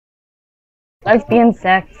Let's be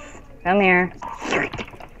insects. Come here.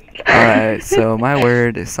 Alright, so my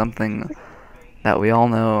word is something that we all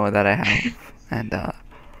know that I have. And,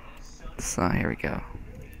 so here we go.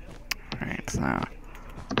 Alright, so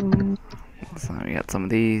we got some of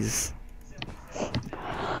these.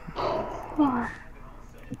 Oh,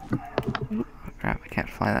 crap, I can't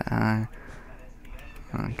fly that high.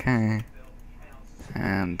 Okay.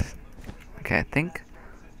 And, okay, I think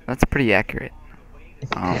that's pretty accurate.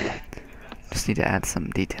 Just need to add some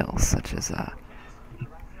details, such as,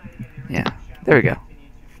 yeah, there we go.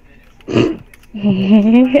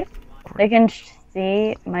 They can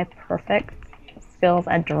see my perfect skills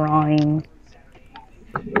at drawing.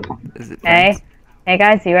 Is it Okay. Hey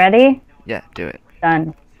guys, you ready? Yeah, do it.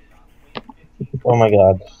 Done. Oh my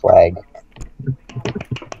god, flag.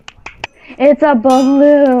 It's a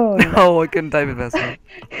balloon! Oh, I couldn't type it fast enough.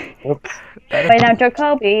 Oops. Right now,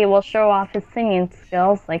 Jacoby will show off his singing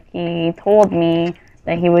skills like he told me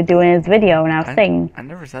that he would do in his video. Now sing. I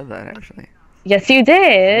never said that, actually. Yes, you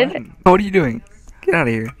did! When? What are you doing? Get out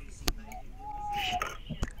of here.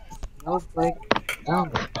 No flag.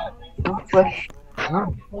 No. No flag.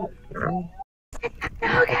 No.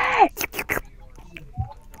 Nugget!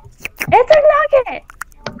 It's a nugget!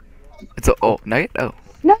 It's a nugget. Oh,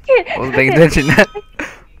 Nugget! I wasn't paying attention.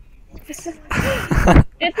 It's a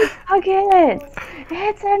nugget!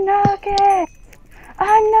 It's a nugget! A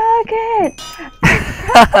nugget!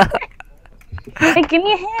 Hey, give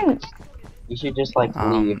me a hint! You should just like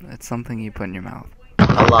leave it's something you put in your mouth.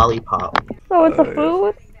 a lollipop. So it's a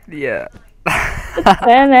food? Yeah. It's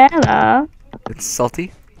banana. It's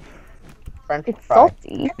salty. French It's fry.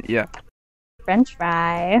 salty. Yeah. French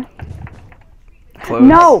fry. Close.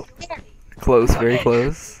 No! Close. Very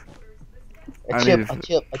close. A I don't chip, even- a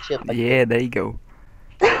chip, a chip, a Yeah, there you go.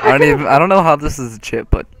 I don't know how this is a chip,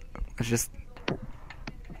 but it's just.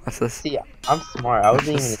 Let's just. See, I'm smart. I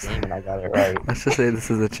wasn't even the name and I got it right. Let's just say this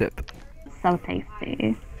is a chip. So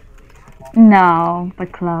tasty. No,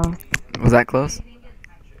 but close. Was that close?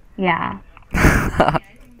 Yeah.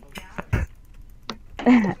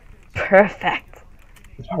 Perfect.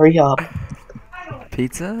 Hurry up.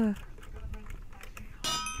 Pizza?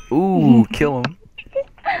 Ooh, kill him.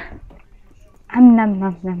 Num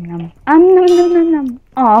num num num. Num num num num.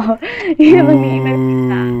 Oh, you let me eat my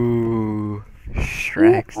pizza. Ooh,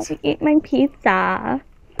 Shreks. Let me eat my pizza.